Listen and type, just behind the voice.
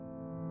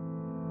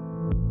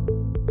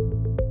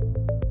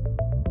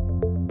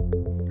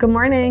Good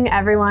morning,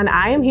 everyone.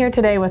 I am here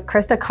today with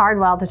Christa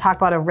Cardwell to talk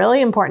about a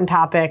really important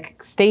topic,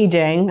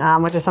 staging,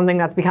 which is something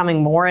that's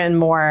becoming more and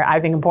more, I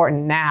think,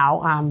 important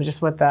now,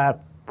 just with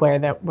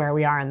where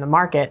we are in the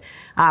market.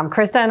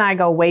 Christa and I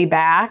go way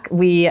back.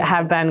 We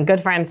have been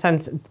good friends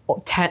since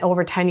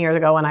over 10 years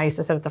ago when I used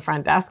to sit at the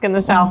front desk in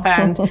the South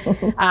End.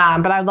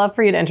 But I'd love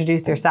for you to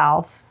introduce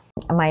yourself.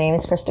 My name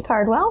is Christa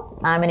Cardwell.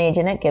 I'm an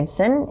agent at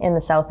Gibson in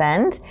the South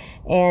End,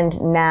 and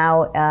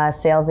now a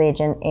sales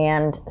agent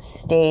and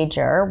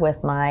stager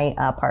with my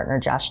partner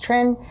Josh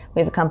Trin. We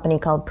have a company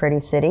called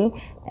Pretty City,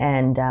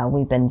 and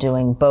we've been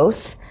doing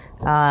both,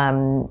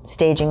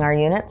 staging our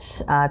units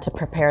to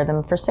prepare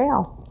them for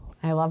sale.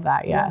 I love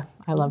that, yeah.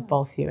 I love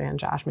both you and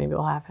Josh. Maybe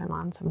we'll have him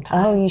on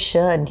sometime. Oh, you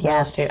should,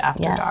 yes. Real Estate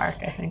After Dark,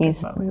 I think.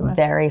 He's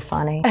very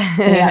funny.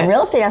 Yeah,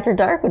 Real Estate After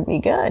Dark would be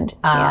good.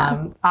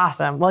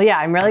 Awesome. Well, yeah,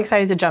 I'm really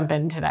excited to jump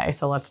in today,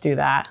 so let's do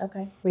that.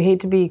 Okay. We hate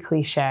to be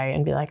cliche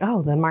and be like,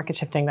 oh, the market's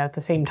shifting, but at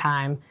the same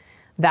time,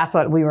 that's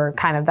what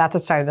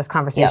started this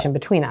conversation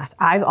between us.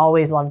 I've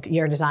always loved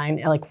your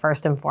design, like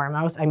first and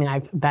foremost. I mean,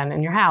 I've been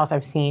in your house.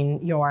 I've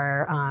seen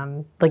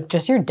your,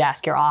 just your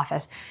desk, your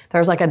office.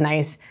 There's like a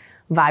nice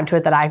vibe to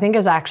it that I think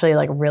is actually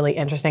like really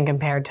interesting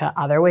compared to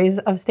other ways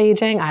of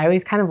staging. I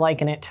always kind of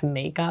liken it to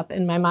makeup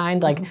in my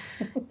mind. Like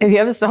if you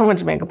have so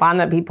much makeup on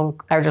that people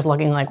are just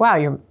looking like, wow,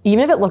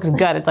 even if it looks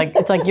good, it's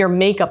like your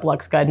makeup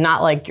looks good,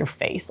 not like your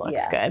face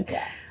looks good.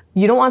 Yeah.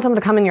 You don't want someone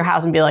to come in your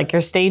house and be like,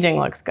 your staging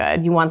looks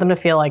good. You want them to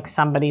feel like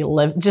somebody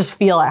just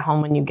feel at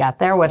home when you get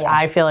there, which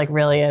I feel like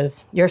really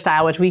is your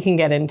style, which we can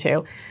get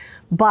into.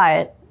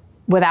 But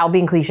without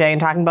being cliche and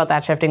talking about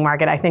that shifting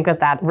market, I think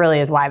that really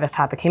is why this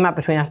topic came up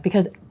between us,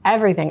 because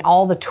everything,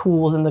 all the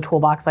tools in the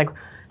toolbox, like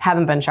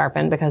haven't been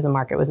sharpened because the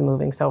market was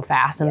moving so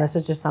fast. And this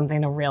is just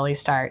something to really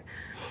start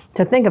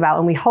to think about.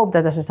 And we hope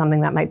that this is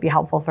something that might be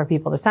helpful for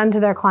people to send to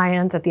their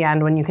clients at the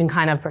end when you can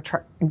kind of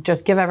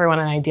just give everyone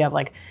an idea of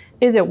like,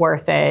 is it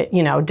worth it?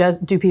 You know,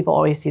 do people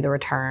always see the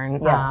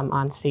return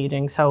on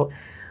staging? So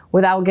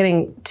without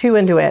getting too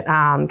into it,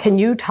 can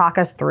you talk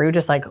us through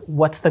just like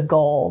what's the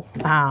goal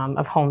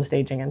of home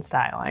staging and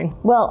styling?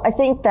 Well, I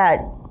think that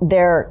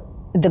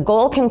the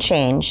goal can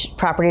change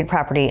property to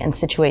property and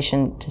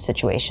situation to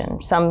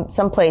situation.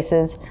 Some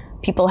places,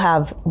 people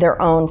have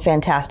their own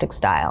fantastic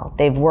style.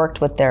 They've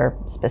worked with their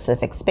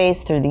specific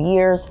space through the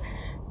years.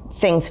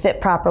 Things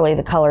fit properly,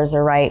 the colors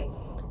are right.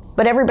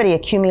 But everybody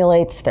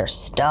accumulates their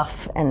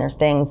stuff and their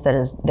things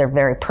they're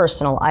very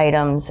personal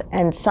items.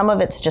 And some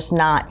of it's just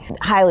not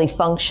highly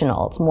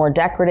functional. It's more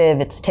decorative,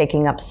 it's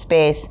taking up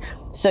space.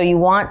 So you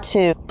want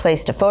to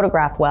place to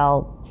photograph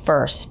well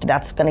first.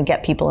 That's going to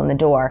get people in the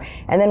door.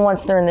 And then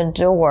once they're in the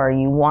door,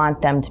 you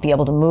want them to be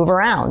able to move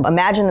around.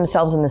 Imagine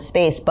themselves in the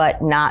space,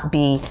 but not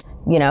be,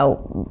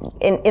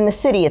 in the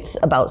city, it's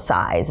about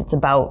size. It's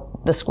about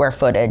the square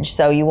footage.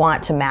 So you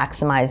want to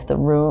maximize the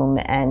room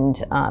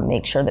and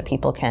make sure that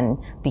people can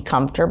be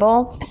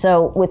comfortable.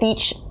 So with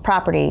each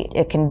property,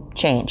 it can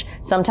change.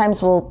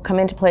 Sometimes we'll come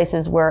into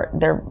places where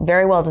they're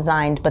very well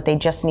designed, but they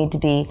just need to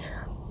be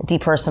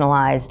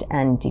depersonalized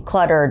and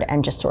decluttered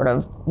and just sort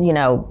of,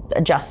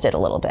 adjusted a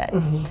little bit.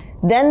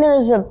 Mm-hmm. Then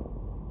there's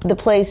the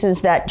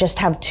places that just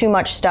have too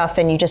much stuff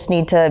and you just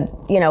need to,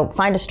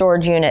 find a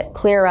storage unit,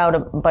 clear out a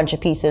bunch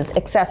of pieces,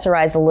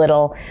 accessorize a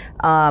little,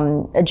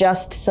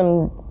 adjust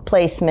some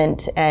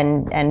placement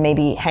and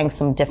maybe hang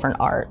some different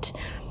art.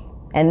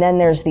 And then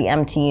there's the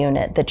empty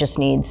unit that just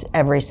needs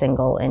every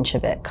single inch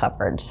of it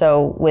covered.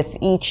 So with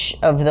each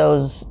of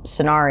those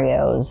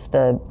scenarios,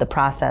 the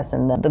process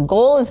and the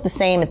goal is the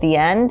same at the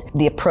end.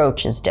 The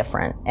approach is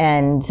different.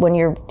 And when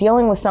you're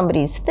dealing with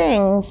somebody's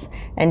things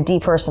and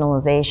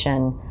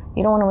depersonalization,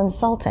 you don't want to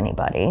insult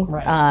anybody.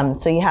 Right.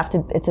 So you have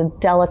to, it's a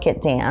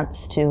delicate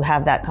dance to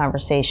have that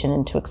conversation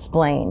and to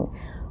explain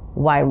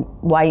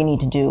why you need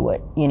to do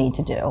what you need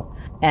to do.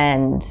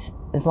 And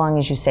as long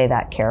as you say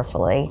that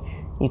carefully,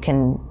 you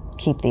can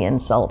keep the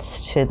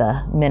insults to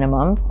the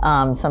minimum.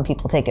 Some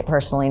people take it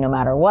personally no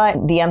matter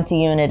what. The empty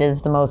unit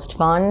is the most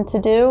fun to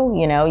do.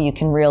 You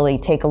can really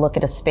take a look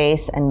at a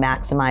space and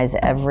maximize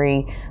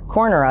every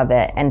corner of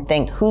it and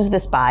think, who's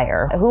this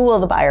buyer? Who will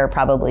the buyer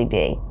probably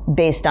be?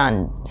 Based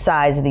on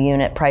size of the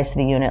unit, price of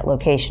the unit,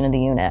 location of the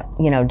unit,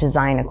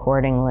 design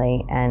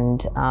accordingly.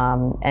 And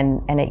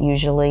it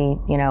usually,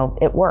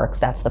 it works.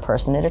 That's the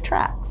person it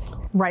attracts.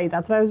 Right.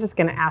 That's what I was just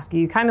going to ask you.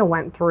 You kind of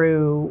went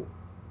through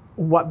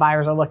what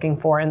buyers are looking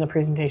for in the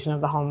presentation of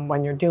the home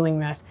when you're doing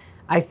this.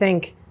 I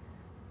think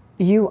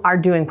you are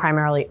doing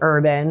primarily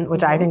urban,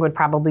 which I think would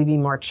probably be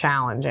more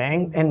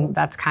challenging. And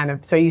that's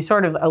so you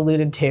sort of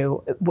alluded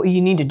to what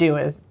you need to do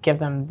is give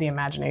them the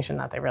imagination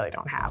that they really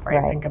don't have,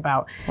 right? Think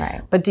about.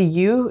 Right. But do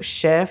you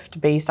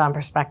shift based on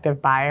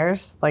prospective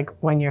buyers? Like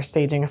when you're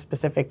staging a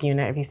specific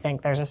unit, if you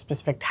think there's a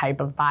specific type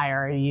of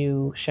buyer, are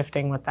you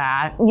shifting with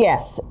that?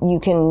 Yes, you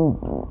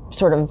can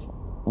sort of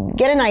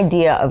get an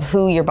idea of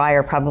who your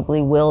buyer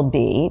probably will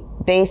be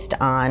based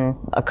on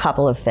a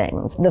couple of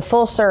things. The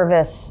full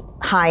service,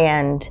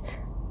 high-end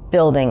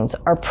buildings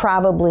are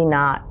probably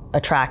not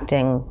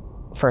attracting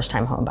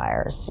first-time home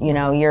buyers. You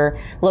know, you're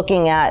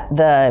looking at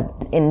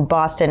in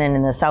Boston and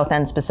in the South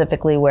End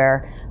specifically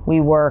where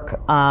we work,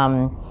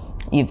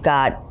 you've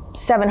got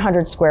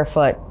 700 square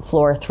foot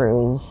floor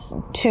throughs,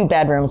 2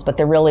 bedrooms, but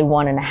they're really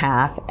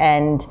 1.5.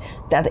 And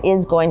that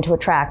is going to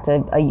attract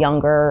a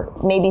younger,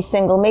 maybe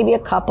single, maybe a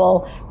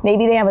couple,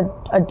 maybe they have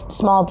a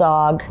small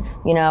dog,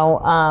 you know,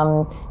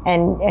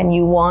 and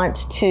you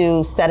want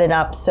to set it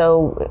up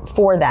so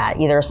for that,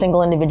 either a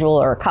single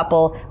individual or a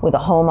couple with a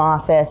home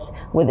office,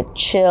 with a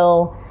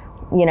chill,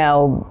 you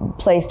know,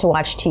 place to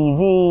watch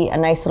TV, a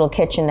nice little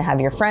kitchen to have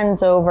your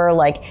friends over,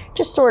 like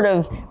just sort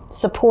of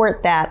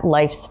support that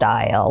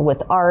lifestyle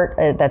with art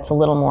that's a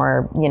little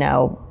more, you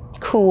know,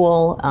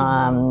 cool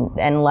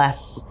and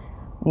less,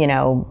 you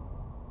know,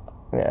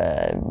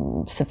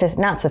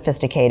 not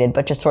sophisticated,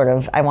 but just sort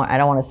of, I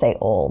don't want to say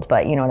old,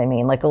 but you know what I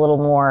mean? Like a little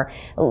more,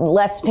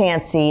 less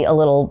fancy, a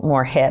little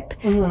more hip.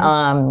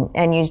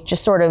 And you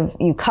just sort of,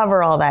 you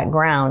cover all that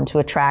ground to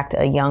attract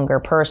a younger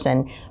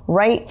person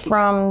right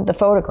from the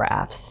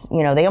photographs.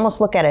 You know, they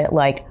almost look at it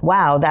like,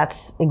 wow,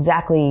 that's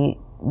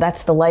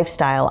the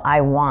lifestyle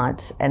I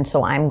want. And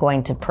so I'm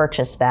going to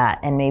purchase that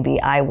and maybe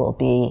I will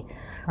be,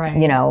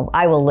 you know,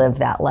 I will live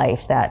that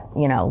life that,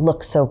 you know,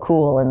 looks so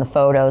cool in the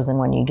photos and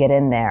when you get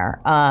in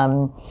there.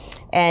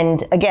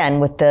 And again,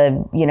 with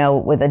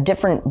a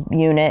different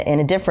unit in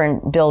a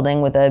different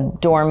building with a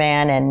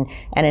doorman and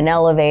an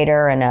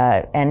elevator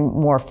and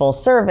more full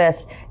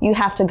service, you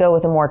have to go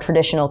with a more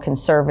traditional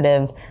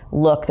conservative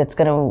look that's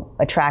going to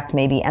attract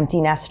maybe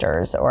empty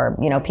nesters or,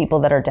 you know, people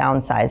that are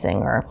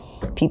downsizing or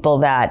people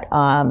that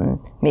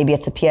maybe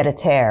it's a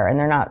pied-à-terre and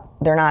they're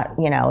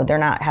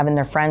not having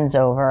their friends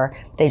over.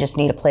 They just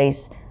need a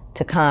place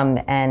to come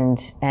and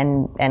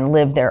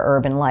live their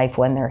urban life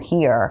when they're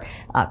here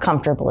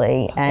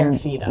comfortably and their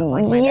feet up,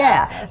 like my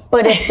dad says.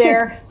 But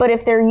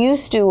if they're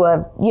used to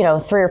a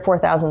 3,000 or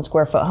 4,000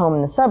 square foot home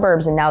in the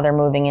suburbs and now they're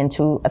moving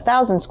into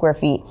 1,000 square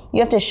feet, you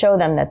have to show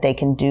them that they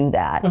can do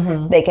that.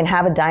 They can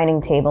have a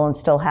dining table and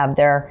still have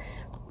their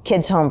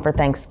kids home for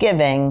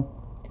Thanksgiving.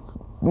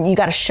 You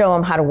got to show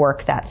them how to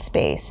work that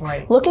space.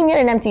 Looking at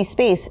an empty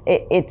space,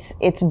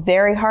 it's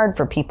very hard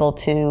for people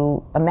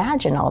to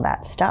imagine all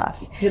that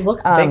stuff. It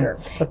looks bigger.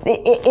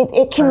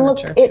 It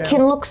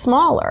can look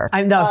smaller.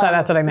 So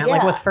that's what I meant.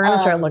 Like with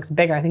furniture, it looks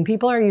bigger. I think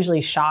people are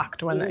usually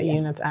shocked when the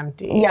unit's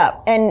empty. Yeah,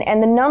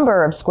 and the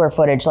number of square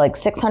footage, like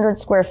 600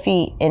 square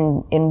feet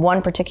in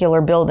one particular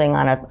building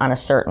on a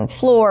certain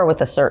floor with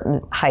a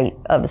certain height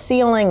of a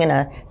ceiling and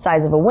a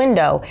size of a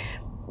window,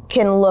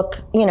 can look,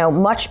 you know,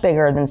 much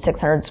bigger than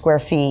 600 square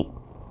feet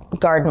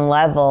garden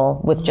level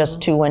with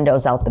just 2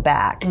 windows out the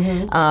back.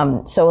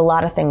 So a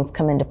lot of things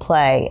come into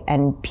play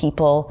and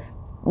people,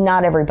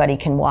 not everybody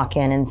can walk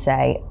in and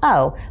say,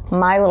 oh,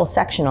 my little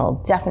sectional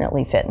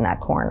definitely fit in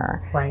that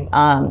corner.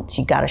 So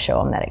you got to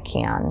show them that it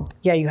can.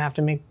 Yeah, you have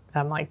to make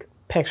them like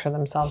picture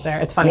themselves there.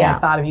 It's funny, I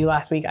thought of you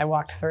last week. I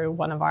walked through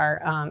one of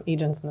our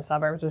agents in the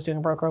suburbs was doing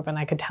a broker open.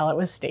 I could tell it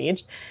was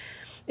staged.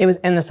 It was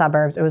in the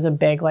suburbs. It was a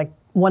big, like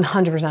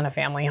 100% a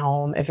family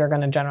home, if you're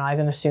going to generalize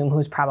and assume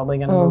who's probably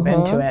going to move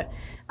into it.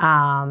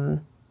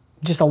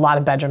 Just a lot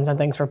of bedrooms and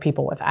things for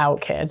people without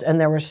kids. And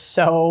there was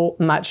so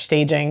much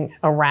staging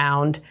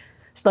around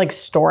like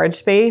storage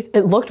space.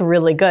 It looked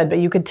really good, but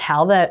you could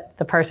tell that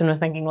the person was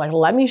thinking like,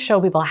 let me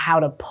show people how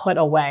to put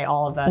away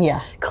all of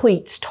the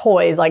cleats,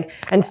 toys, like,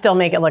 and still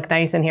make it look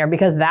nice in here,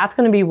 because that's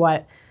going to be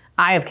what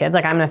I have kids.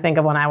 Like I'm going to think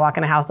of when I walk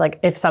in a house, like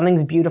if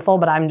something's beautiful,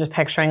 but I'm just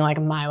picturing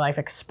like my life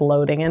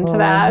exploding into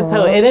that.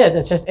 So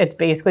it's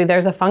basically,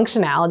 there's a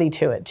functionality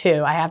to it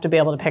too. I have to be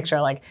able to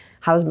picture like,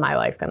 how's my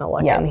life going to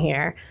look in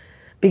here?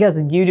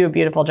 Because you do a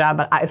beautiful job,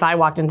 but if I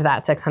walked into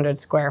that 600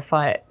 square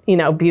foot, you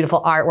know,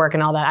 beautiful artwork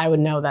and all that, I would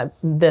know that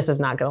this is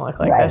not going to look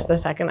like this the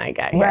second I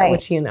get here,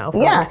 which you know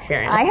from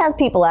experience. I have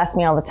people ask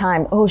me all the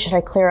time, oh, should I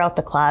clear out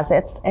the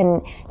closets?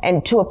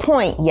 And to a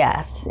point,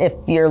 yes. If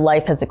your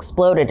life has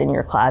exploded in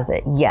your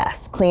closet,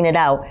 yes, clean it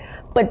out.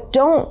 But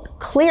don't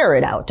clear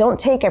it out. Don't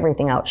take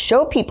everything out.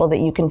 Show people that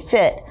you can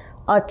fit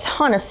a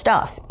ton of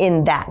stuff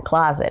in that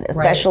closet,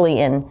 especially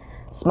in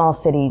small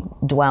city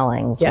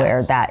dwellings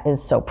where that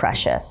is so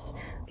precious.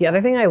 The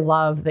other thing I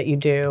love that you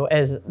do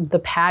is the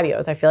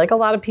patios. I feel like a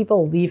lot of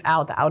people leave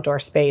out the outdoor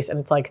space and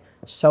it's like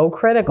so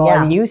critical.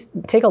 And you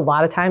take a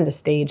lot of time to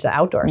stage the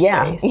outdoor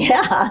space.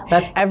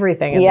 That's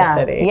everything in the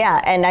city.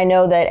 And I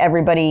know that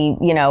everybody,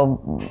 you know,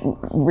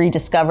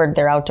 rediscovered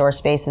their outdoor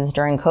spaces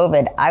during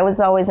COVID. I was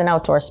always an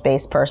outdoor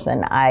space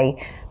person.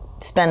 I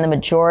spend the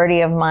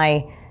majority of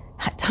my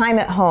time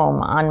at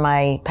home on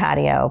my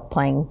patio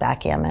playing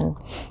backgammon.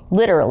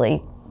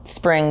 Literally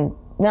spring.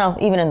 No,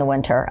 even in the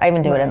winter. I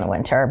even do it in the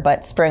winter,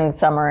 but spring,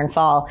 summer, and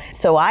fall.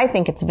 So I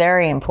think it's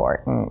very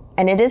important.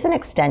 And it is an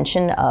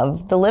extension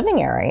of the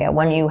living area.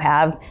 When you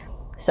have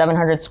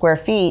 700 square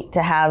feet,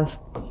 to have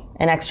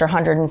an extra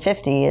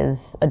 150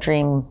 is a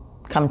dream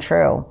come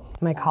true.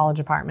 My college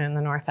apartment in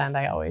the North End,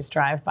 I always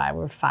drive by.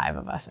 We're 5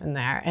 of us in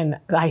there. And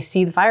I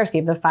see the fire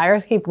escape. The fire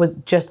escape was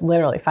just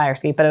literally fire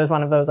escape, but it was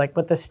one of those like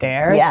with the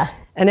stairs.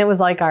 And it was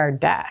like our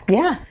deck.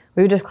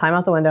 we would just climb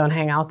out the window and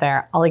hang out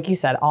there, like you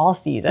said, all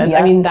seasons. Yeah.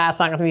 I mean, that's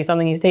not going to be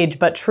something you stage,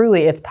 but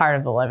truly it's part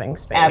of the living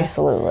space.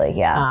 Absolutely,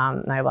 yeah.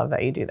 And I love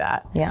that you do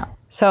that. Yeah.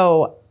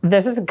 So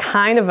this is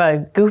kind of a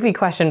goofy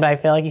question, but I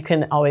feel like you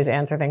can always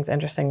answer things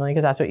interestingly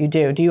because that's what you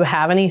do. Do you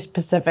have any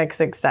specific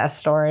success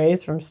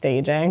stories from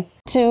staging?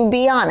 To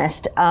be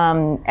honest,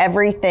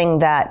 everything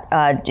that,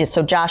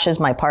 so Josh is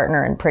my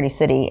partner in Pretty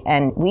City,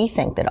 and we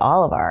think that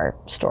all of our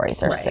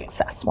stories are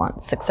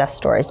success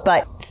stories,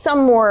 but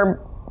some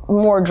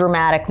more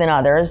dramatic than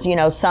others. You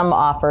know, some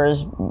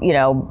offers, you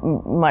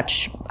know,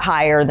 much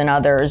higher than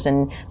others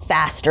and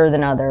faster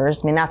than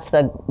others. I mean, that's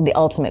the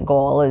ultimate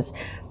goal is,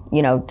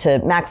 you know, to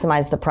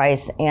maximize the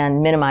price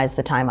and minimize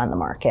the time on the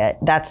market.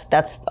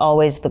 That's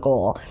always the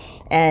goal.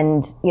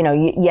 And, you know,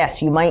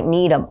 yes, you might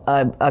need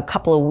a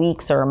couple of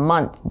weeks or a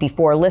month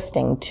before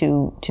listing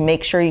to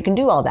make sure you can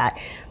do all that.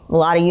 A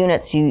lot of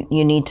units you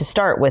need to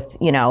start with,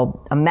 you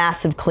know, a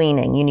massive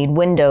cleaning. You need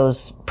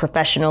windows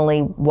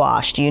professionally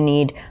washed. You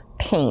need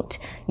paint.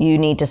 You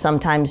need to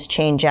sometimes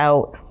change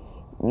out,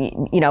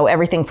 you know,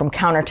 everything from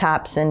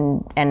countertops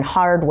and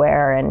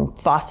hardware and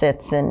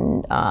faucets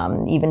and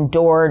even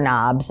door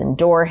knobs and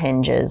door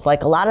hinges.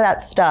 Like a lot of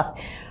that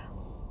stuff,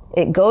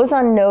 it goes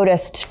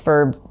unnoticed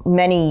for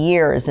many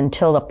years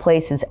until the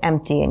place is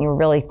empty and you're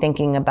really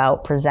thinking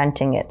about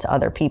presenting it to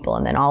other people.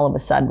 And then all of a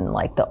sudden,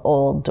 like the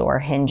old door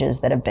hinges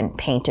that have been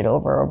painted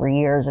over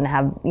years and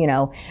have, you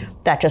know,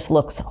 that just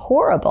looks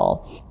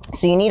horrible.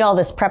 So you need all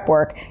this prep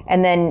work,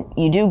 and then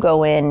you do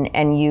go in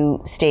and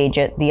you stage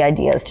it. The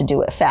idea is to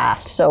do it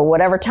fast. So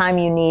whatever time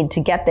you need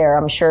to get there,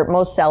 I'm sure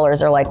most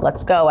sellers are like,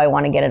 let's go, I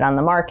want to get it on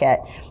the market.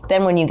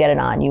 Then when you get it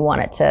on, you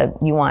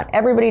want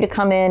everybody to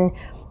come in,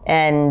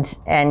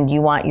 and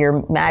you want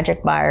your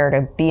magic buyer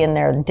to be in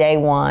there day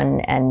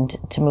one and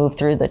to move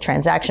through the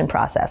transaction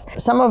process.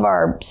 Some of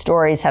our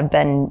stories have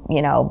been,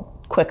 you know,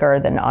 quicker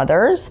than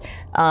others,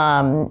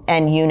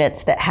 and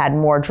units that had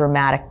more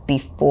dramatic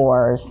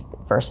befores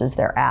versus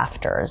their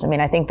afters. I mean,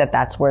 I think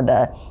that's where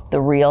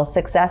the real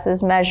success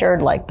is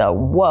measured, like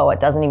whoa, it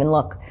doesn't even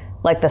look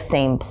like the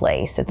same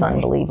place. It's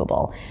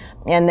unbelievable.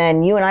 And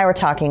then you and I were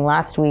talking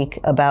last week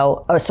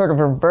about a sort of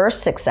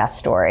reverse success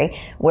story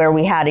where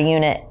we had a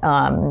unit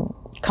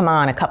come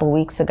on a couple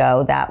weeks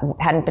ago that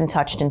hadn't been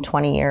touched in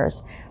 20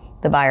 years.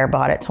 The buyer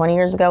bought it 20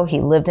 years ago. He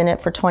lived in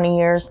it for 20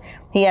 years.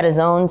 He had his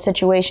own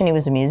situation. He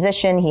was a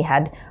musician. He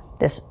had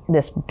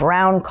this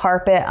brown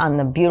carpet on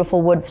the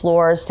beautiful wood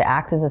floors to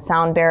act as a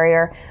sound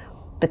barrier.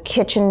 The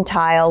kitchen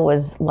tile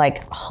was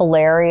like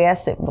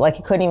hilarious. Like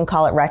you couldn't even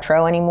call it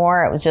retro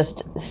anymore. It was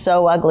just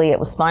so ugly. It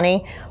was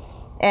funny.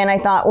 And I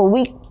thought,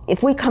 well,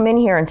 if we come in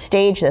here and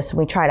stage this and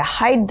we try to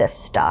hide this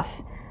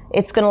stuff,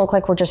 it's going to look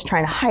like we're just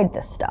trying to hide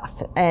this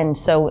stuff. And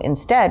so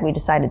instead, we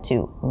decided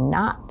to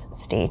not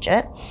stage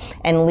it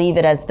and leave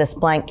it as this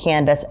blank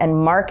canvas and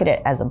market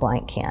it as a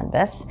blank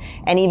canvas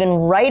and even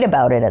write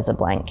about it as a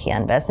blank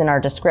canvas. In our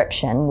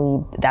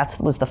description, that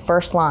was the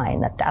first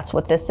line, that's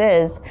what this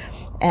is.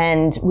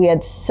 And we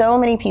had so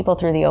many people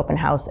through the open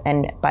house,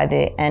 and by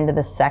the end of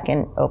the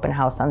second open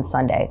house on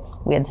Sunday,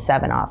 we had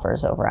 7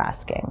 offers over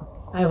asking.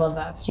 I love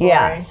that story.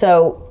 Yeah,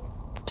 so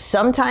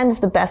sometimes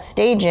the best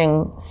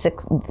staging,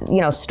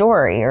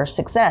 story or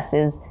success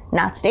is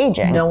not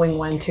staging. Knowing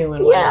when to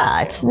and when not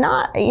to. It's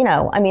not,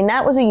 I mean,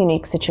 that was a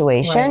unique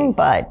situation,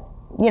 but,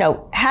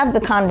 have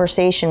the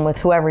conversation with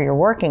whoever you're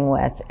working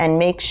with and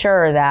make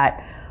sure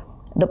that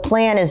the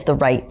plan is the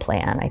right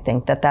plan. I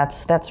think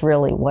that's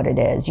really what it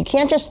is. You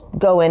can't just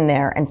go in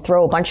there and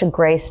throw a bunch of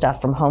gray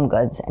stuff from Home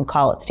Goods and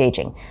call it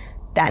staging.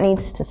 That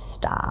needs to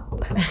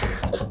stop.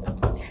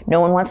 No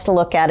one wants to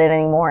look at it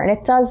anymore, and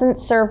it doesn't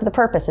serve the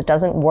purpose. It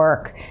doesn't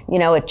work.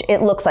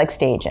 It looks like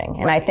staging.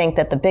 And I think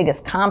that the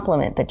biggest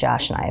compliment that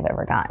Josh and I have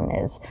ever gotten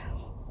is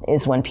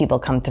when people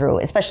come through,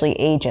 especially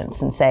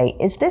agents, and say,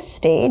 "Is this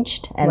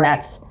staged?" And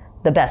that's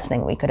the best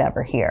thing we could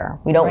ever hear.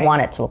 We don't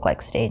want it to look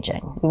like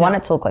staging. We want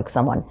it to look like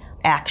someone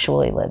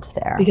actually lives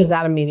there. Because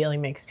that immediately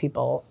makes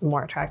people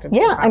more attracted to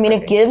the property. I mean,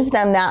 it gives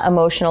them that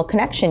emotional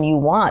connection you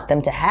want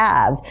them to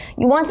have.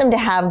 You want them to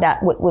have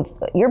that with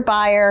your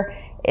buyer.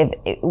 If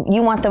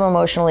you want them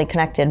emotionally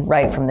connected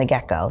right from the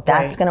get-go,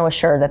 that's going to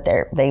assure that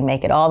they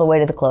make it all the way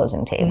to the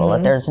closing table,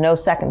 that there's no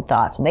second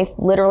thoughts. When they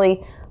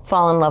literally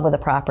fall in love with the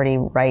property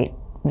right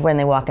when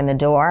they walk in the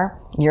door,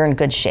 you're in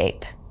good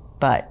shape.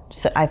 But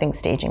so I think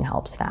staging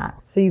helps that.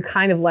 So you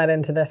kind of led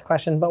into this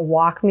question, but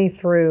walk me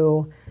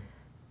through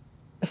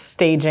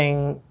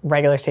staging,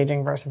 regular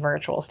staging versus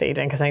virtual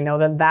staging, because I know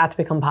that that's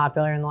become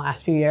popular in the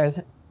last few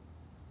years.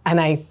 And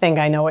I think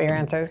I know what your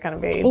answer is going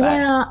to be. But.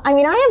 Yeah, I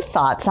mean, I have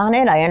thoughts on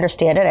it. I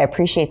understand it. I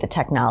appreciate the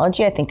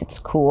technology. I think it's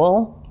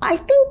cool. I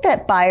think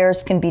that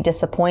buyers can be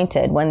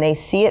disappointed when they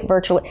see it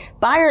virtually.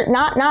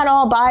 Not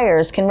all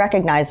buyers can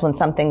recognize when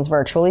something's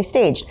virtually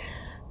staged.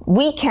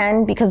 We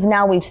can, because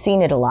now we've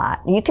seen it a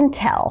lot. You can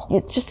tell.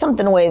 It's just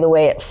something the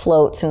way it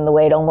floats and the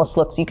way it almost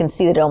looks. You can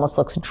see that it almost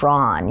looks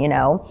drawn, you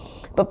know.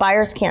 But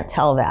buyers can't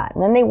tell that.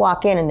 And then they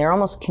walk in and they're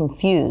almost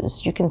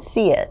confused. You can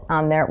see it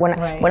on their,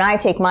 when I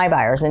take my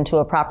buyers into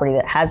a property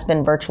that has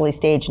been virtually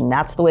staged and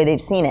that's the way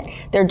they've seen it,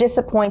 they're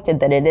disappointed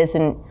that it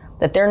isn't,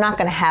 that they're not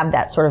going to have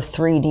that sort of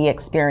 3D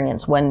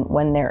experience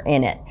when they're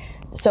in it.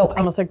 So it's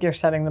almost like you're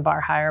setting the bar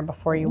higher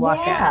before you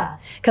walk in.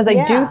 Because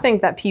I do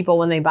think that people,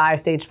 when they buy a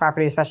staged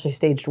property, especially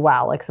staged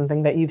well, like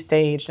something that you've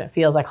staged and it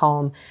feels like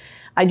home,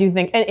 I do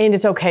think, and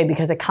it's okay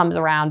because it comes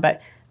around,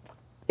 but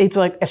it's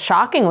like it's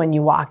shocking when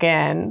you walk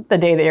in the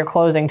day that you're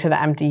closing to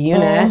the empty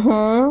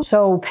unit.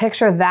 So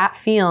picture that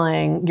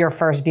feeling your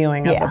first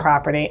viewing of the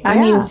property. I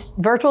mean,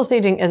 virtual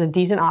staging is a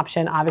decent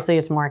option. Obviously,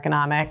 it's more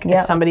economic.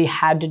 If somebody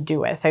had to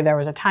do it, say there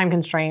was a time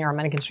constraint or a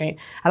money constraint,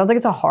 I don't think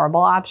it's a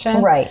horrible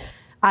option. Right.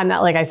 I'm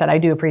not, like I said, I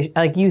do appreciate,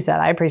 like you said,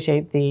 I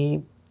appreciate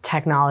the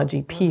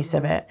technology piece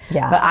of it.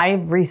 Yeah. But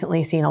I've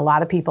recently seen a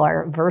lot of people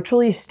are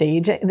virtually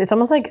staging. It's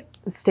almost like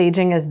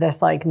staging is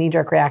this like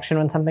knee-jerk reaction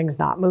when something's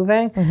not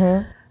moving.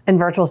 And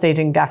virtual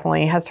staging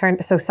definitely has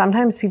turned. So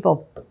sometimes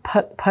people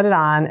put it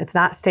on, it's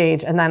not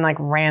staged, and then like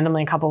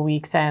randomly a couple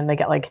weeks in, they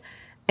get like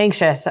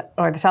anxious,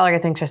 or the seller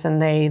gets anxious,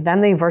 and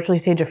they virtually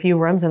stage a few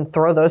rooms and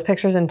throw those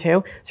pictures in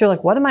too. So you're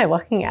like, what am I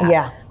looking at?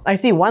 Yeah. I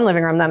see one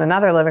living room, then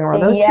another living room.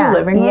 Those two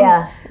living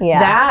rooms,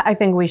 that I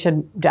think we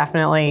should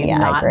definitely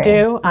not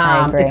do.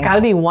 It's got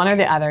to be one or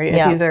the other.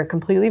 It's either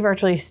completely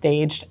virtually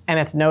staged, and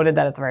it's noted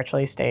that it's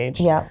virtually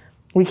staged.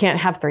 We can't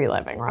have 3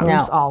 living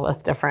rooms, all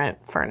with different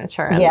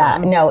furniture.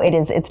 No, it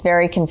is. It's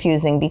very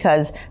confusing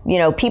because, you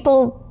know,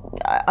 people,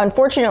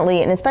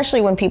 unfortunately, and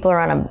especially when people are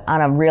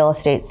on a real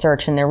estate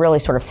search and they're really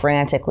sort of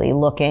frantically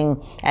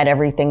looking at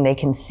everything they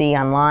can see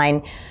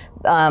online,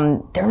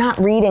 they're not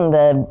reading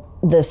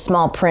the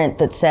small print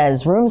that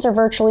says rooms are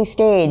virtually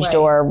staged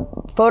or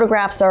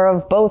photographs are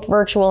of both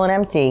virtual and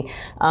empty.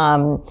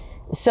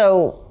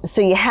 So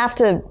you have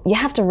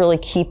to really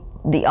keep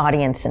the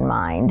audience in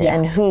mind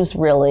and who's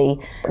really,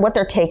 what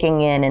they're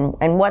taking in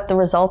and what the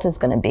result is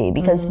going to be.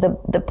 Because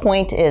the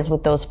point is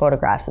with those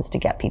photographs is to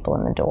get people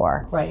in the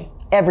door. Right.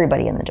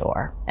 Everybody in the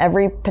door.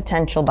 Every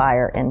potential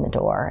buyer in the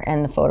door.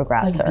 And the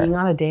photographs it's like being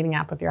on a dating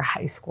app with your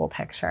high school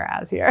picture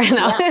as your, you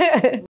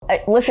know.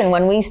 Listen,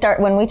 when we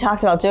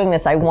talked about doing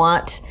this, I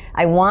want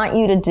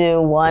you to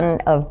do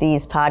one of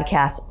these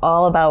podcasts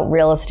all about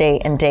real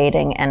estate and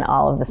dating and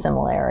all of the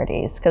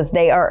similarities, because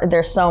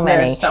there's so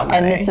many.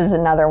 And this is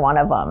another one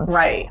of them.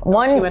 Right.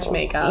 Too much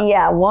makeup.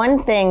 Yeah.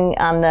 One thing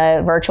on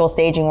the virtual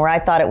staging where I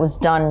thought it was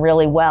done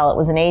really well, it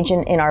was an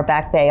agent in our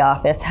Back Bay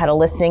office had a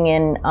listing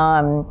in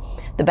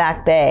the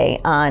Back Bay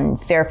on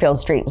Fairfield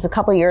Street. It was a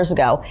couple years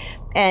ago.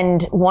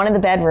 And one of the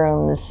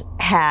bedrooms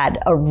had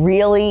a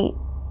really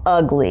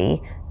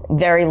ugly,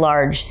 very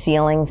large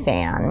ceiling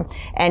fan.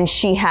 And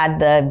she had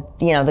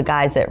the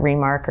guys at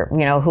Remark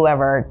or,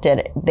 whoever did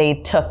it, they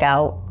took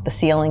out the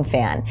ceiling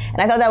fan.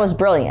 And I thought that was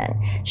brilliant.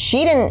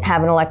 She didn't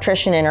have an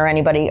electrician in or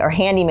anybody or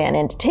handyman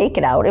in to take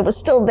it out. It was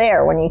still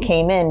there when you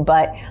came in,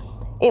 but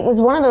it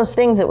was one of those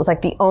things that was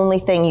like the only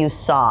thing you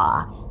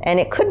saw. And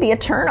it could be a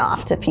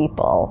turnoff to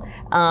people.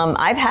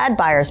 I've had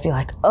buyers be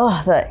like,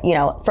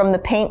 from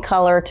the paint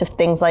color to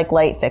things like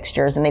light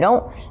fixtures, and they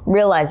don't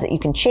realize that you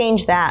can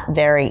change that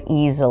very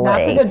easily.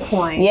 That's a good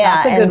point. Yeah,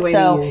 that's a good way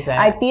to use it.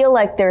 I feel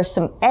like there's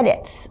some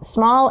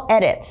small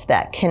edits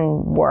that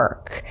can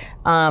work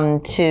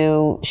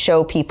to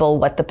show people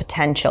what the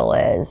potential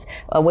is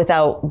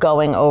without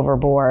going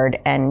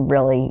overboard and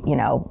really,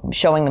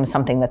 showing them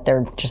something that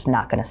they're just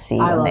not going to see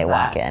when they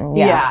walk in.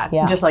 Yeah.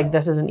 Just like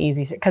this is an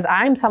easy, because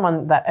I'm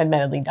someone that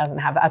admittedly doesn't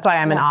have that. That's why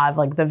I'm in awe of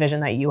like the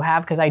vision that you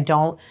have, because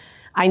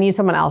I need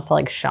someone else to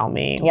like show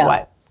me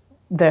what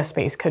this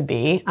space could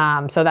be.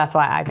 So that's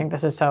why I think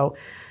this is so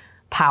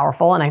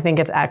powerful, and I think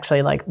it's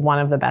actually like one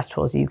of the best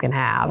tools you can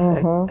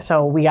have.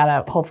 So we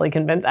gotta hopefully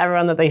convince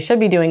everyone that they should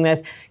be doing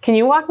this. Can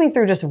you walk me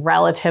through just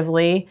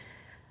relatively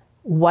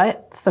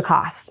what's the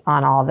cost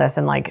on all of this,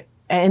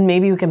 and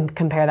maybe we can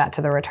compare that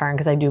to the return,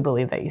 because I do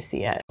believe that you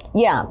see it.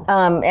 Yeah,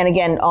 and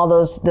again, all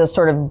those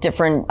sort of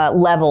different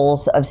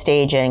levels of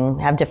staging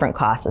have different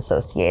costs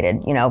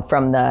associated.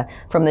 From the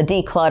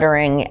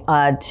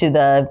decluttering to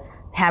the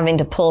having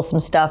to pull some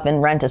stuff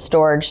and rent a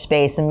storage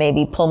space and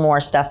maybe pull more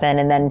stuff in,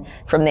 and then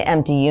from the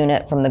empty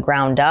unit from the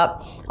ground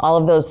up. All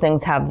of those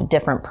things have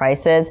different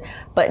prices.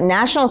 But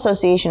National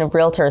Association of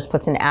Realtors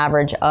puts an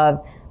average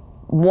of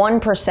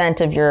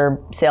 1% of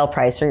your sale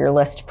price or your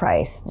list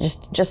price.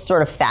 Just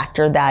sort of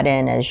factor that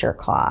in as your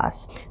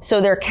cost. So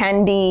there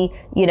can be,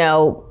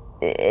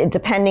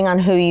 depending on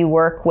who you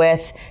work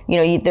with,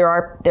 there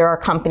are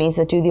companies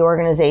that do the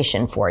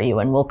organization for you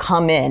and will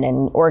come in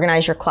and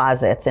organize your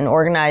closets and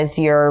organize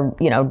your,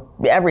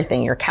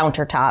 everything, your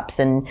countertops,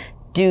 and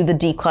do the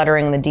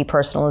decluttering and the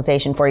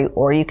depersonalization for you.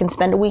 Or you can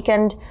spend a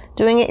weekend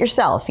doing it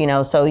yourself,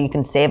 so you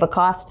can save a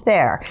cost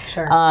there.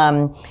 Sure.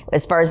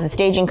 As far as the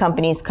staging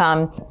companies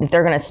come, if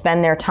they're going to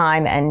spend their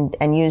time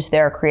and use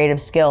their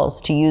creative skills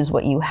to use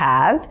what you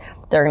have,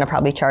 they're going to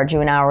probably charge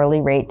you an hourly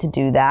rate to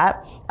do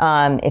that.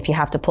 If you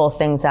have to pull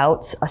things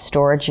out, a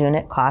storage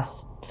unit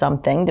costs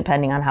something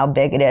depending on how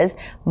big it is.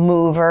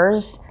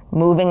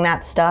 Moving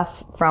that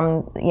stuff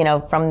from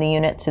the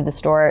unit to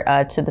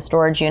the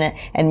storage unit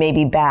and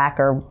maybe back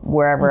or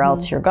wherever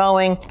else you're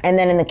going. And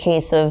then in the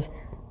case of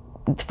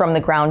from the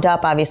ground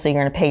up, obviously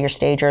you're going to pay your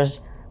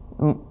stagers,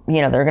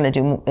 they're going to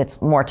do,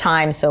 it's more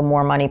time, so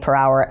more money per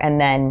hour,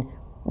 and then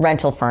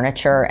rental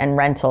furniture and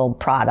rental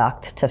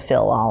product to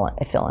fill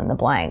in the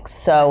blanks.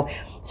 So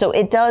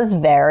it does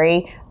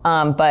vary.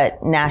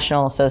 But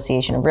National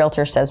Association of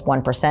Realtors says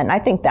 1%. And I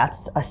think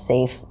that's a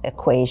safe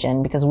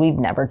equation because we've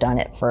never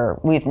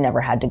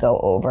had to go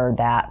over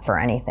that for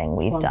anything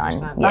we've 1%.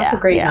 Done. That's a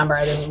great number.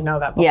 I didn't know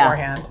that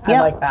beforehand. I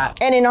like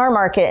that. And in our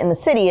market in the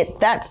city,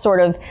 that's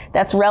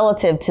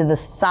relative to the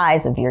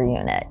size of your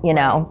unit, your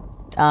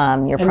price.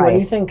 And what do you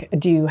think,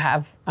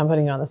 I'm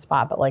putting you on the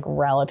spot, but like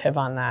relative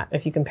on that,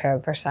 if you compare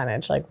the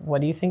percentage, like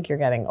what do you think you're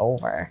getting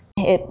over?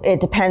 It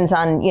depends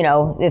on,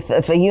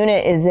 if a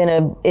unit is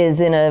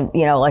in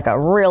a like a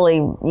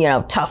really,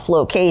 tough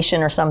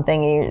location or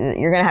something,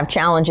 you're going to have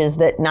challenges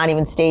that not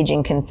even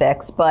staging can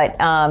fix. But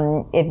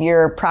if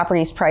your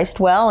property's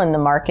priced well and the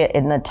market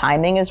and the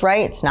timing is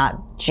right, it's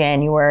not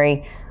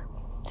January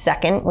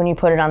 2nd when you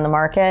put it on the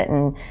market,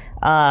 and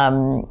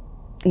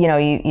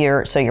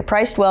you're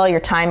priced well, your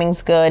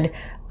timing's good,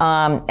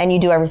 and you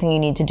do everything you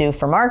need to do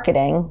for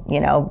marketing,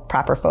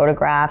 proper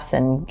photographs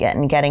and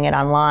getting it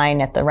online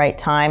at the right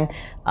time.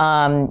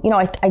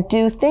 I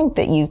do think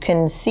that you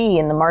can see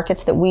in the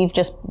markets that we've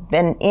just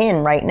been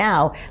in right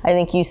now, I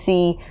think you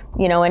see,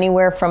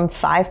 anywhere from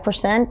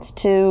 5%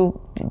 to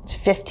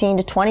 15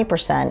 to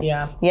 20%.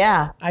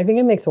 Yeah. I think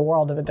it makes a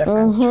world of a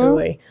difference,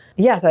 truly.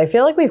 Yeah, so I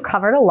feel like we've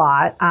covered a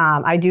lot.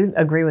 I do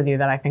agree with you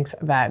that I think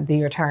that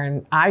the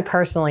return, I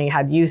personally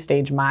had you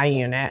stage my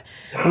unit.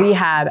 We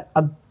had,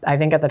 I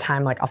think at the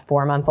time, like a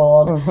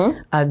 4-month-old,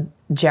 a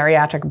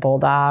geriatric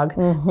bulldog.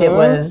 It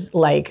was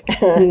like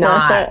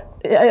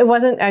it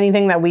wasn't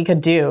anything that we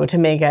could do to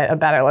make it a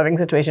better living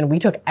situation. We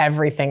took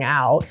everything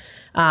out.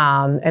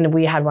 And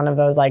we had one of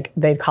those, like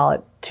they'd call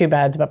it 2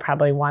 beds, but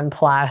probably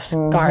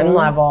 1+, garden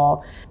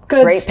level.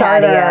 Good great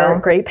starter, patio.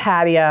 Great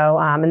patio.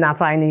 And that's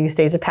why I knew you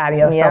staged a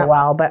patio so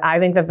well. But I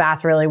think that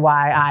that's really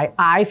why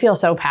I feel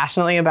so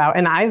passionately about,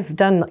 and I've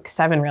done like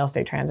 7 real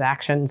estate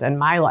transactions in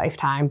my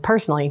lifetime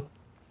personally.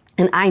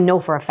 And I know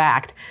for a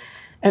fact,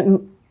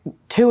 and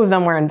 2 of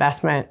them were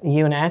investment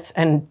units,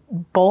 and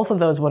both of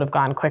those would have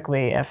gone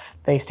quickly if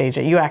they staged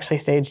it. You actually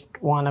staged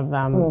one of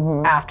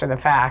them after the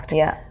fact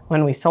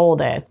when we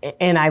sold it.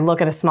 And I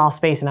look at a small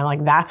space and I'm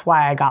like, that's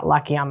why I got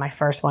lucky on my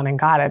first one and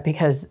got it,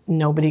 because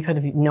no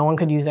one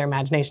could use their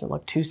imagination. It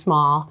looked too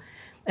small.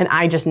 And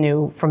I just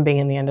knew from being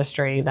in the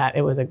industry that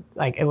it was a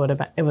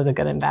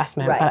good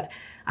investment. Right. But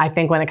I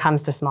think when it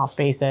comes to small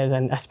spaces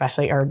and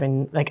especially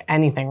urban, like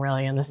anything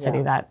really in the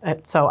city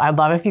so I'd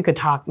love if you could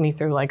talk me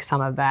through like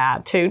some of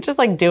that too, just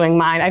like doing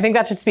mine. I think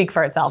that should speak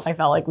for itself. I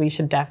felt like we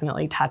should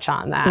definitely touch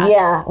on that.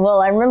 Yeah,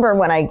 well, I remember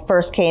when I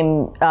first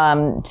came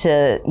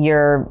to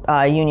your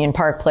Union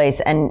Park place,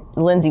 and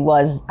Lindsay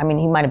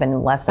he might have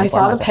been less than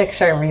 4 months. I saw the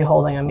picture of you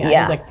holding him. Yeah, he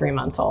was like 3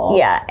 months old.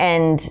 Yeah,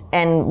 and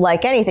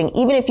like anything,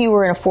 even if you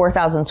were in a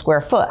 4,000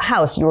 square foot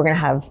house, you were going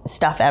to have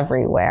stuff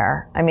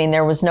everywhere. I mean,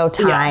 there was no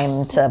time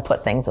to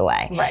put things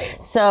away.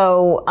 Right.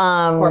 So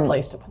or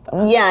place to put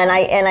them. Yeah,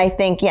 and I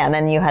think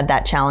then you had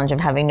that challenge of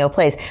having no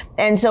place.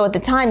 And so at the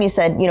time you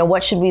said,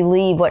 what should we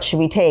leave? What should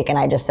we take? And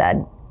I just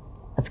said,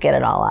 let's get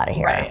it all out of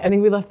here. Right. I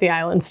think we left the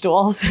island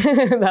stools.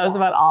 That was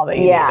about all that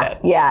you needed.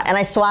 Yeah. And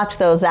I swapped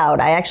those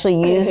out. I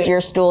actually used your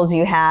stools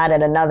you had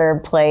at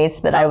another place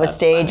that I was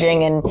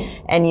staging,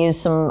 and used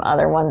some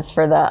other ones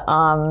for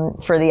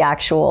the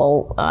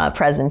actual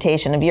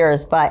presentation of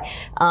yours. But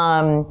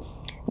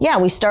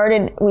we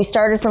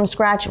started from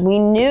scratch. We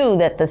knew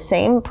that the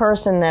same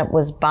person that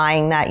was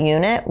buying that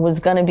unit was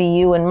going to be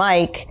you and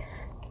Mike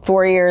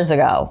 4 years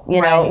ago.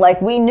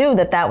 Like we knew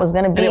that was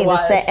going to be the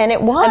same. And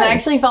it was. And I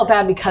actually felt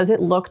bad because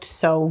it looked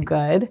so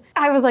good.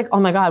 I was like, oh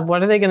my God,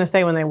 what are they going to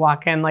say when they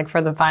walk in, like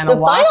for the final walkthrough?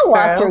 The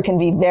final walkthrough can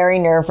be very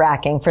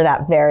nerve-wracking for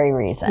that very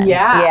reason.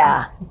 Yeah.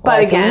 Yeah.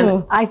 But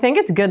again, I think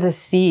it's good to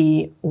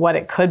see what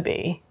it could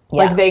be.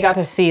 Yeah. Like they got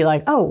to see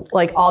like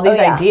all these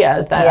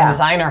ideas that a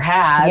designer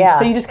had. Yeah.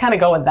 So you just kind of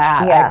go with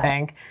that, I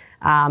think.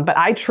 But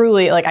I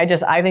truly, I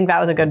think that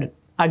was a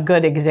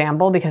good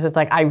example, because it's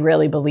like, I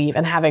really believe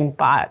in having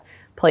bought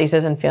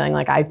places and feeling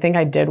like I think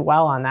I did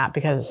well on that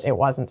because it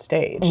wasn't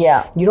staged.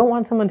 Yeah. You don't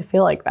want someone to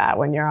feel like that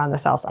when you're on the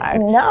sell side.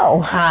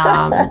 No.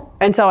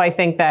 And so I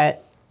think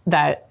that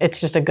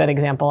it's just a good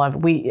example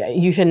of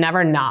you should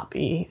never not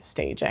be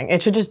staging.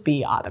 It should just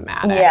be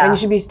automatic. Yeah. And you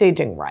should be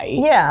staging right.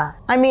 Yeah.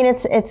 I mean,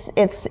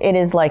 it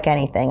is like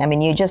anything. I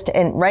mean, you just,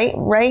 and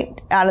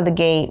right out of the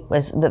gate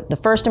was the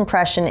first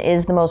impression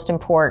is the most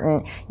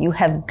important. You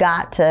have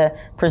got to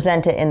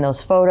present it in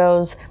those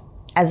photos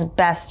as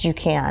best you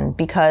can,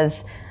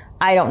 because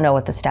I don't know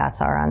what the stats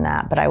are on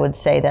that, but I would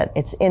say that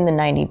it's in the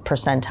 90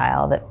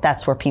 percentile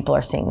that's where people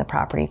are seeing the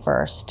property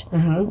first.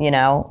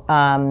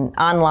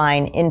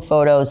 Online, in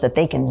photos that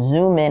they can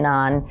zoom in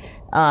on,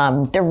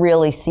 they're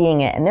really seeing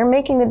it, and they're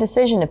making the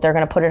decision if they're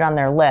going to put it on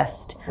their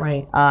list,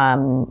 right?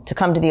 To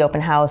come to the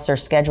open house or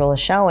schedule a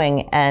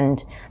showing,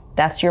 and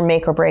that's your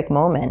make or break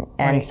moment.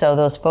 And so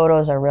those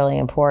photos are really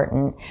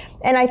important.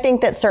 And I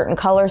think that certain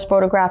colors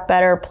photograph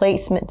better,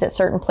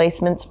 certain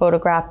placements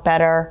photograph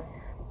better.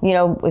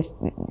 If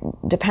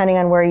depending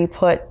on where you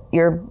put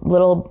your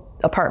little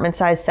apartment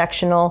size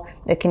sectional,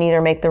 it can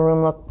either make the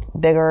room look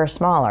bigger or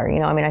smaller.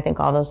 I think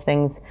all those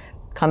things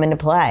come into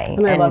play.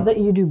 I love that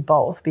you do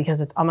both, because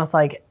it's almost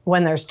like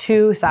when there's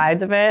two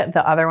sides of it,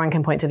 the other one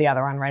can point to the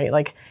other one, right?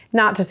 Like,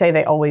 not to say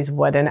they always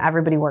would, and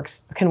everybody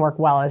can work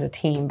well as a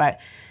team, but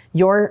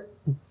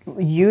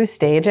you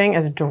staging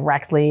is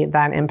directly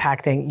then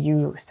impacting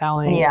you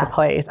selling the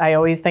place. I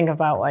always think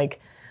about,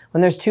 like, when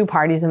there's two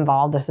parties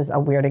involved, this is a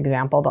weird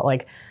example, but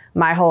like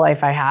my whole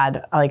life I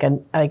had like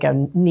a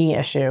knee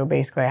issue.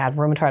 Basically, I had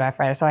rheumatoid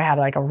arthritis. So I had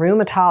like a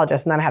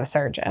rheumatologist and then I had a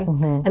surgeon.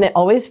 Mm-hmm. And it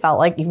always felt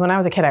like, even when I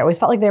was a kid, I always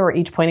felt like they were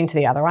each pointing to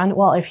the other one.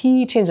 Well, if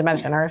he changed the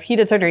medicine or if he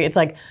did surgery, it's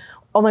like,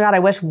 oh my God, I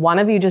wish one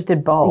of you just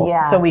did both.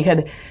 Yeah. So we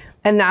could.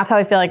 And that's how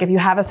I feel like if you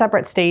have a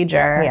separate stager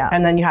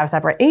and then you have a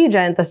separate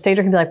agent, the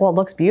stager can be like, well, it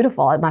looks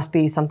beautiful. It must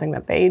be something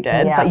that they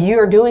did. Yeah. But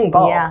you're doing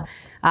both,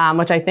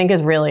 which I think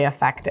is really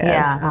effective.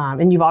 Yeah.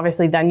 And you've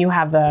obviously, then you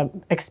have the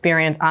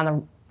experience on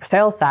the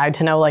sales side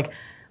to know, like,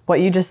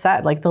 what you just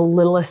said, like the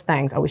littlest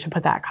things. Oh, we should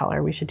put that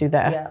color. We should do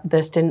this. Yeah.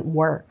 This didn't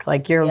work.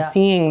 Like, you're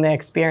seeing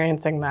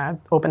experiencing the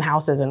open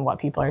houses and what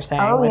people are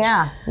saying, which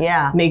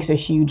makes a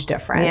huge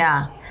difference.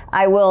 Yeah.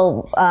 I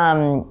will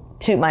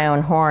toot my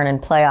own horn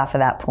and play off of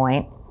that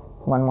point.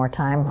 One more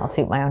time, I'll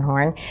toot my own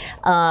horn.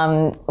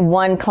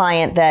 One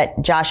client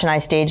that Josh and I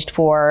staged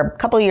for a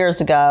couple of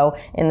years ago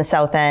in the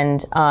South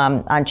End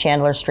on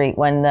Chandler Street,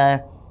 when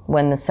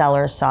the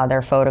sellers saw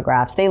their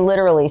photographs, they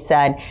literally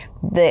said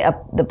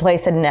the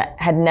place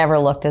had never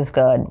looked as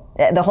good.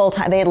 The whole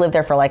time, they had lived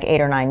there for like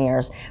 8 or 9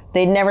 years.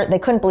 They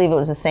couldn't believe it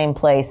was the same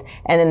place,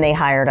 and then they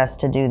hired us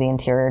to do the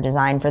interior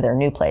design for their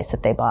new place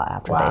that they bought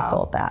after they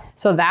sold that.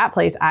 So that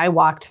place I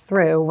walked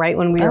through right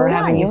when we were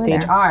having you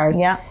stage ours.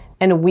 Yeah.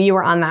 And we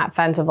were on that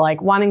fence of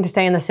like wanting to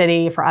stay in the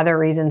city for other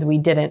reasons. We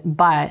didn't,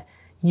 but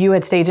you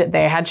had staged it.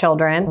 They had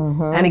children.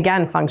 Mm-hmm. And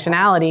again,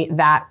 functionality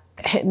that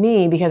hit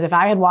me, because if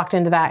I had walked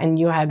into that and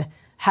you had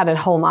a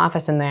home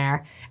office in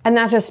there, and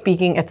that's just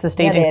speaking, it's the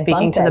staging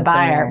speaking to the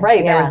buyer.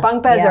 Right. Yeah. There was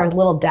bunk beds, there was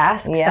little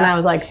desks. Yeah. And I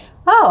was like,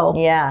 oh,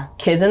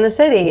 kids in the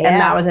city. Yeah.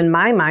 And that was in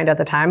my mind at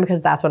the time,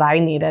 because that's what I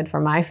needed for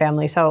my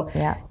family. So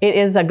it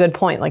is a good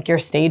point. Like, you're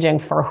staging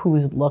for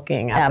who's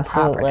looking at the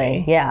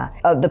property. Yeah.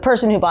 The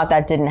person who bought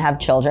that didn't have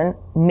children.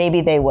 Maybe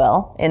they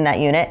will in that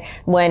unit.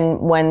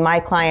 When my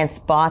clients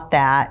bought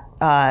that,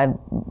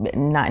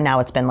 now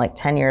it's been like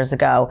 10 years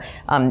ago,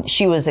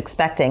 she was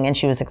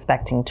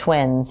expecting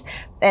twins,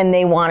 and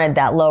they wanted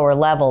that lower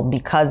level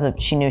because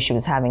she knew she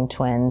was having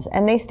twins,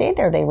 and they stayed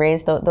there. They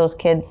raised those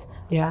kids.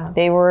 Yeah,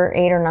 they were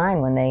 8 or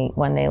 9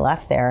 when they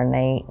left there, and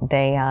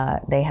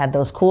they had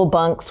those cool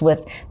bunks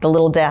with the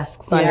little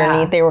desks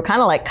underneath. They were kind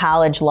of like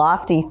college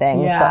lofty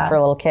things, but for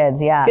little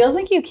kids. Yeah, feels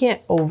like you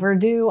can't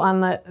overdo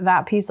on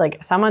that piece.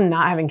 Like, someone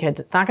not having kids,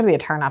 it's not going to be a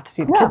turn off to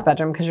see the kids'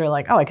 bedroom, because you're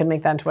like, oh, I could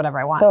make that into whatever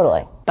I want.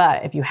 Totally.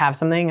 But if you have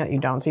something that you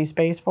don't see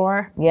space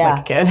for, like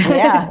a kid,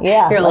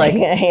 you're like,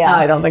 oh,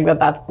 I don't think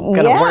that's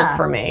going to work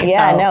for me.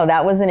 Yeah, no,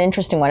 that was an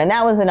interesting one, and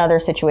that was another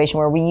situation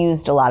where we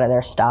used a lot of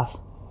their stuff.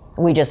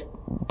 We just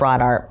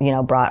brought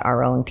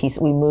our own piece.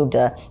 We moved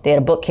they had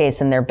a bookcase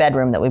in their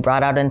bedroom that we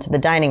brought out into the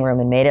dining room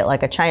and made it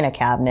like a china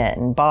cabinet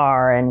and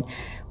bar, and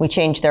we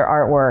changed their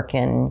artwork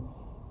and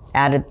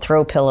added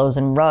throw pillows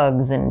and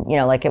rugs, and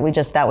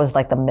that was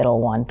like the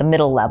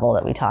middle level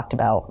that we talked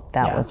about.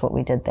 That was what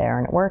we did there,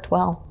 and it worked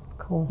well.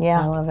 Cool.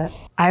 Yeah. I love it.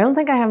 I don't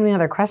think I have any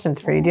other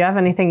questions for you. Do you have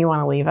anything you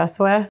want to leave us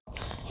with?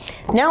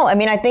 No,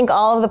 I think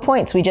all of the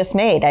points we just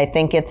made. I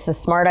think it's a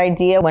smart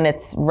idea. When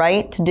it's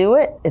right to do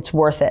it, it's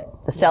worth it.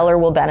 The seller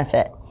will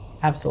benefit.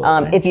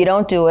 Absolutely. If you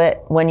don't do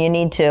it when you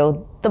need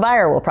to, the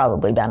buyer will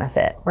probably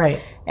benefit.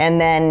 Right. And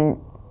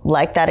then,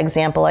 like that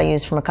example I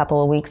used from a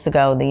couple of weeks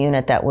ago, the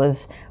unit that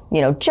was,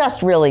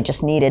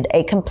 just needed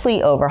a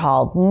complete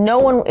overhaul.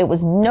 It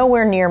was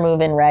nowhere near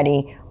move-in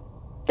ready.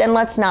 Then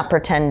let's not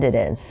pretend it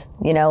is.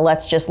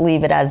 Let's just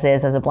leave it as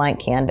is, as a blank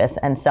canvas,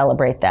 and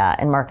celebrate that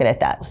and market it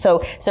that.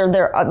 So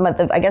there,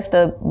 I guess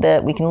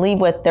we can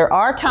leave with, there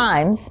are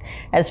times,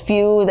 as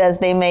few as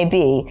they may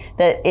be,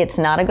 that it's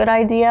not a good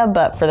idea,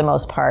 but for the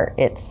most part,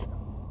 it's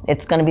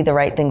going to be the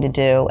right thing to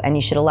do, and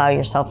you should allow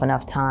yourself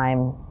enough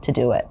time to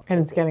do it. And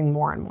it's getting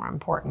more and more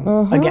important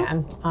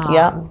again.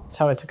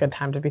 So it's a good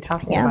time to be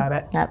talking about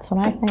it. That's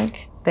what I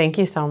think. Thank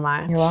you so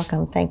much. You're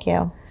welcome. Thank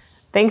you.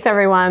 Thanks,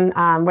 everyone.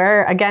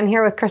 We're, again,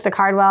 here with Christa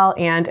Cardwell,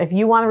 and if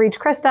you want to reach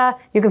Christa,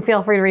 you can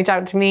feel free to reach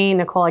out to me,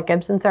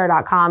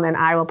 Nicole@GibsonSir.com, and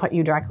I will put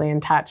you directly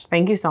in touch.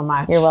 Thank you so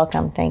much. You're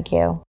welcome. Thank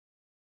you.